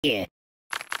Yeah.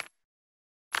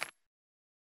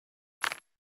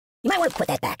 You might want to put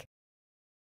that back.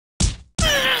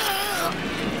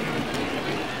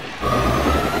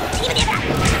 Give me that.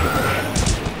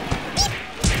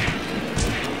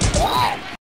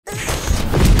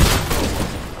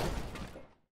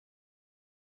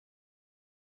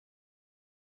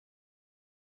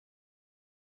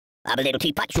 I'm a little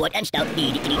teapot, short and stout.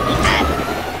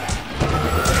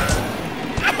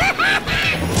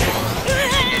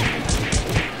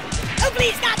 Oh,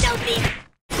 please, stop! No, please!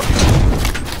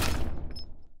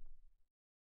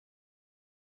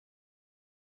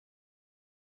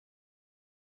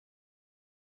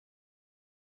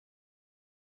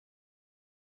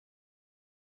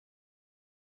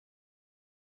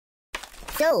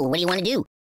 So, what do you want to do?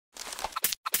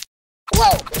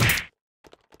 Whoa!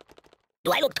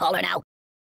 Do I look taller now?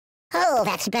 Oh,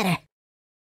 that's better.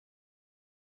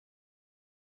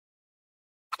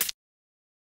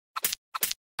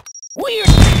 Weird!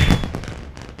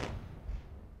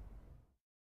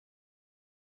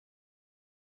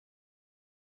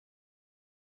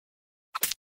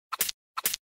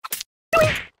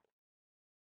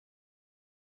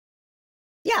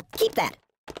 Yeah, keep that.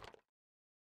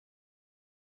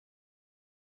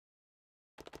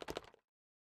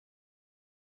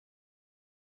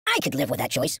 I could live with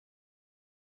that choice.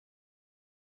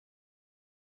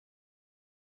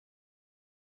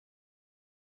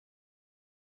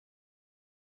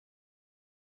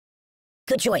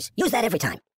 Good choice. Use that every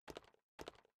time.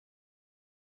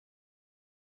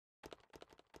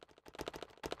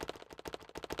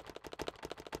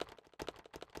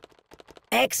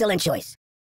 Excellent choice.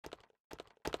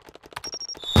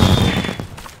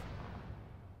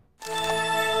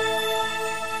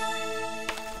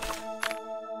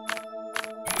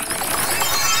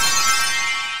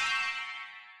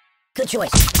 Good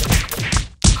choice.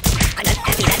 I'm not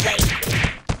happy that way.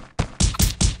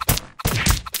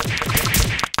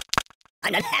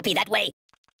 I'm not happy that way.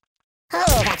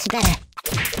 Oh, that's better.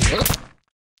 I'm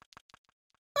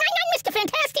Mr.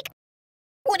 Fantastic.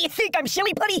 What do you think? I'm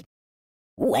silly putty?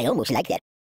 Ooh, I almost like that.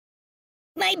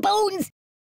 My bones.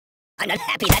 I'm not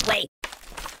happy that way.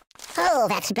 Oh,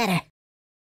 that's better.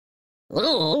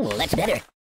 Ooh, that's better. I'm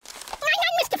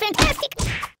Mr. Fantastic.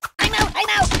 I'm out. I'm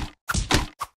out.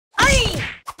 Aye!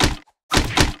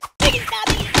 Make it stop,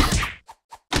 make it stop!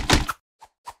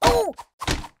 Oh!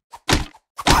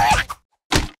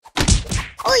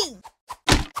 Oi!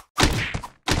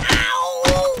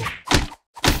 Ow!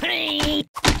 Hey!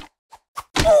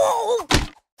 Oh!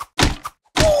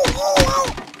 Oh!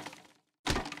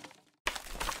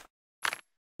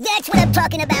 That's what I'm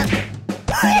talking about!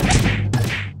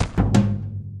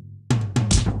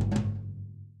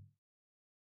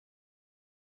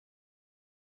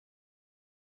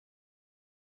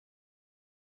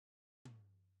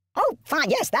 Oh, fine,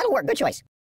 yes, that'll work. Good choice.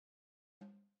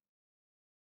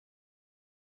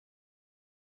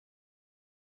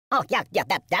 Oh, yeah,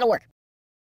 that'll work.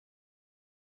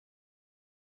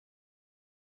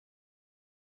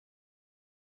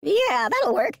 Yeah,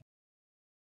 that'll work.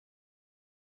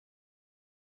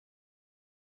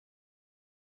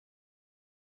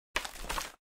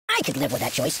 I could live with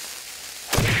that choice.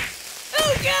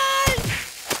 Oh, God!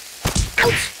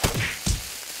 Ouch!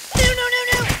 No!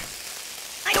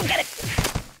 I don't get it.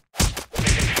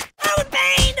 Oh, the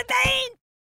pain! The pain!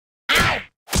 Ow!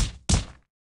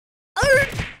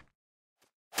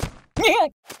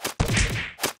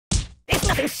 There's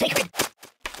nothing sacred.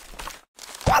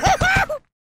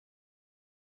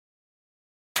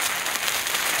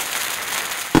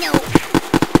 No.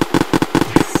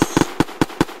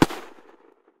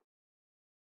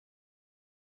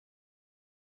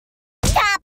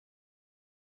 Stop!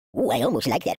 Ooh, I almost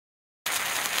like that.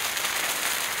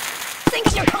 Think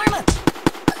of your karma!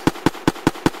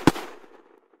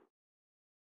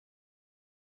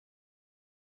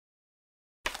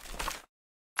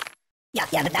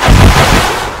 Yeah, but that...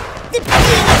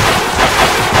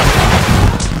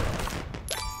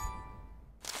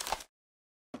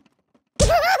 No!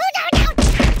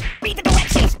 Read the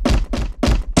directions!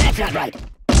 That's not right.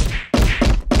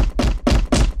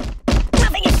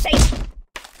 Nothing is safe!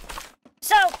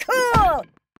 So cool!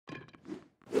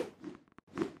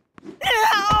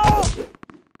 No!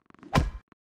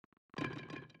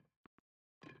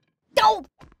 Don't!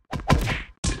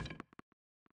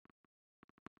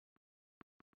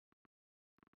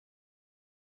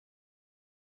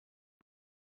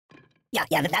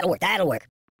 Yeah, that'll work.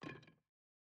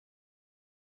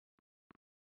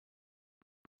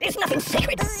 There's nothing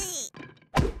sacred.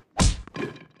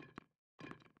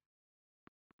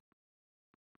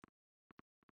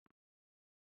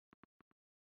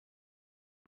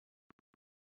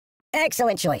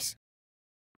 Excellent choice.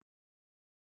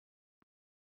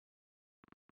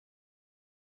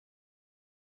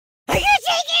 Are you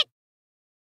take it?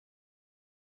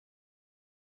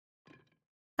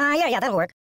 Yeah, that'll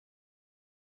work.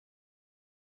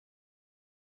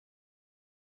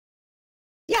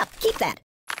 Yeah, keep that.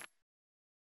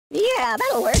 Yeah,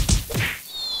 that'll work.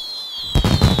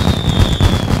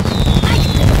 I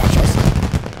can live with that choice.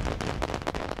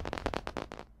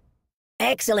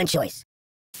 Excellent choice.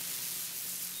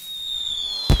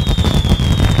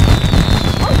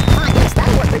 Oh, yes,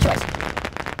 that'll work. Good choice.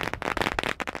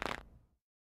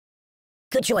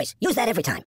 Good choice. Use that every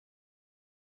time.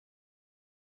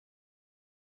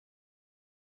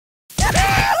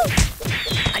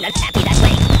 I'm not happy that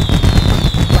way.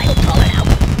 Why don't call it out?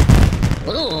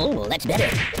 Ooh, that's better.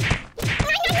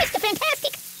 I'm Mr.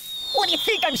 Fantastic. What do you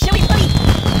think? I'm silly, buddy?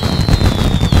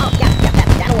 Oh, yeah,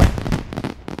 that'll work.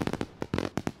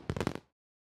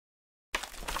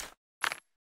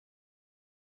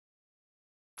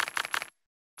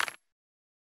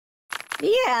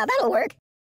 Yeah, that'll work.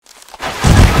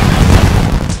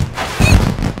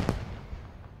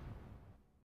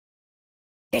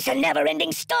 It's a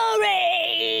never-ending story!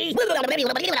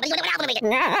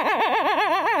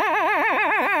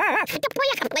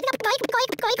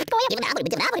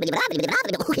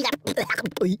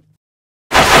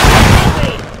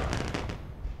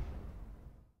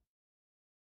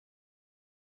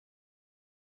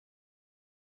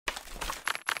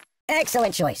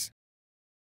 Excellent choice.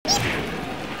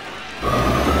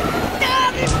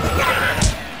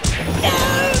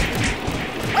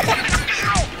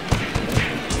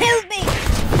 Help me!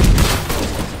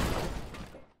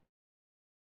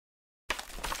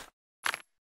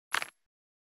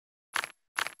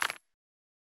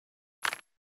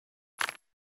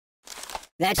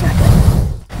 That's not good.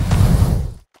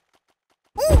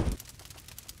 Ooh.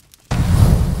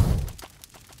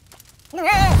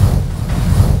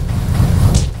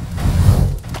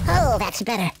 Oh, that's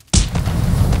better.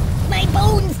 My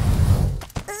bones!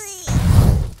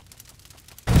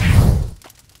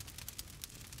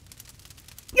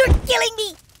 You're killing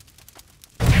me!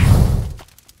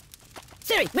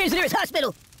 Siri, where's the nearest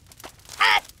hospital?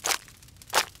 Ah!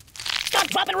 Stop,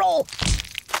 drop, and roll!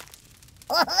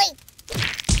 Oh,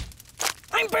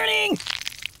 I'm burning!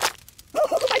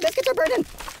 Oh, my biscuits are burning!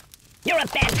 You're a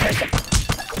bad person!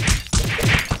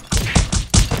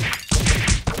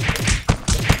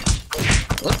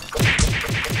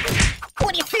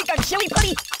 What do you think? I'm silly,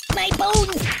 buddy? My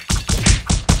bones!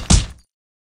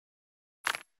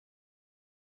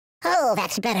 Oh,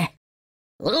 that's better.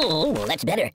 Ooh, that's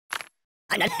better.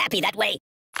 I'm not happy that way.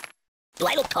 Do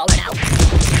I look taller now?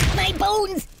 My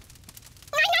bones!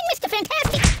 I'm Mr.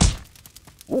 Fantastic!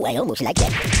 Ooh, I almost like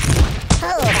that.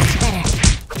 Oh, that's better.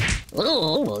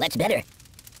 Ooh, that's better.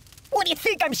 What do you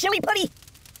think? I'm silly, buddy?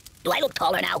 Do I look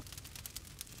taller now?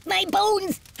 My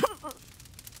bones!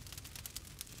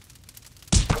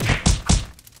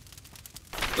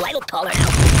 Do I look taller now?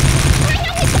 I'm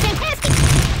Mr. Fantastic!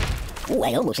 Ooh,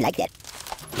 I almost like that.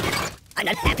 I'm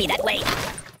not happy that way.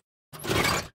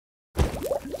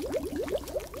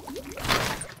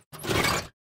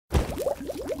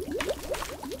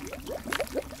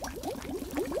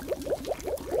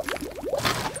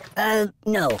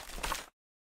 No.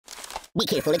 Be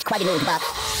careful, it's quite an old box.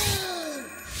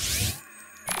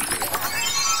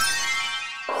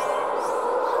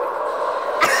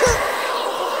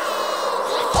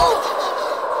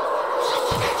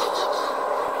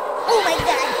 Oh my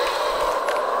God!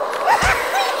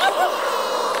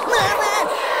 Mama!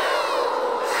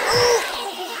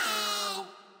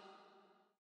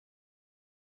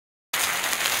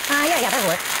 Yeah, that'll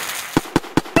work.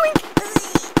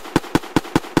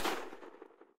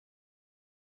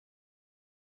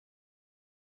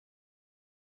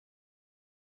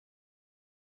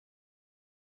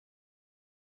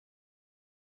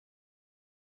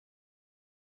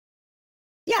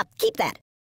 Yeah, keep that.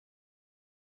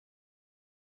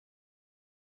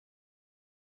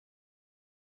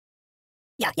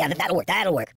 Yeah, that'll work,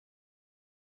 that'll work.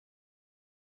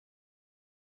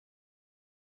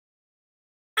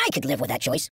 I could live with that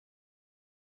choice.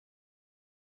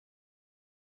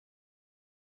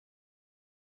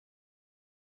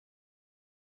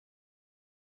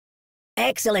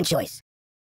 Excellent choice.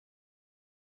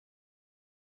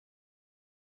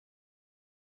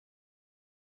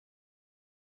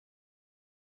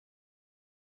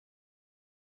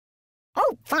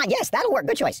 Oh, fine, yes, that'll work.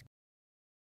 Good choice.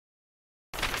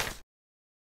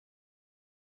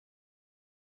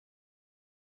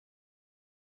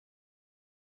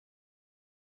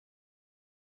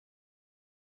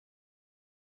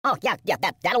 Oh, yeah,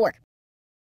 that'll work.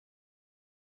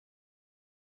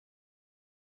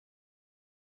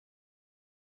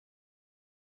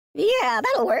 Yeah,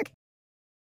 that'll work.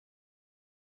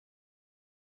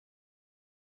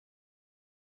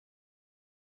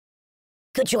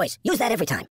 Good choice. Use that every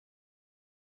time.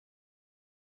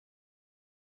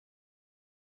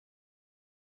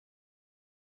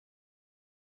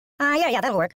 Yeah,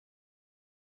 that'll work.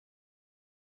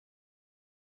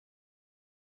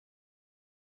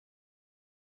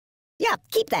 Yeah,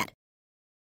 keep that.